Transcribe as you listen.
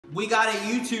We got a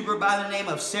YouTuber by the name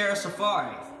of Sara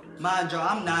Saffari. Mind you,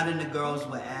 I'm not into girls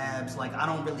with abs. Like, I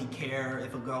don't really care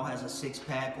if a girl has a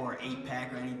 6-pack or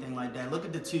 8-pack or anything like that. Look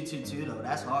at the 222 though,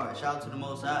 that's hard. Shout out to the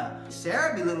Most High.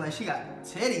 Sara be looking like she got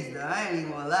titties though, I ain't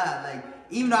even gonna lie. Like,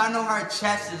 even though I know her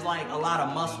chest is like a lot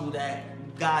of muscle that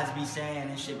guys be saying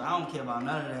and shit, but I don't care about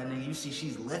none of that, nigga. You see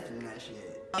she's lifting that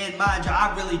shit. And mind you,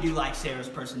 I really do like Sara's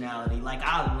personality. Like,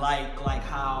 I like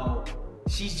how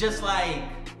she's just like,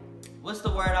 what's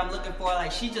the word I'm looking for?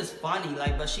 Like, she just funny,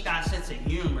 like, but she got a sense of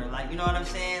humor. Like, you know what I'm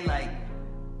saying? Like,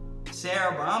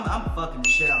 Sara, bro, I'm fucking the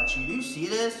shit out you. Do you see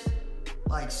this?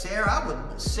 Like,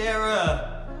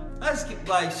 Sara, let's get,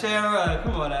 like, Sara,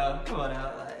 come on out.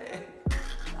 Like,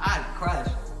 I'd crush.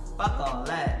 Fuck all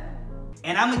that.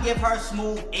 And I'm gonna give her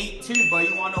smooth 8 too, bro.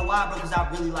 You wanna know why, bro? Because I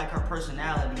really like her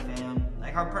personality, fam.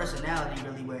 Like, her personality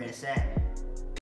really where it's at.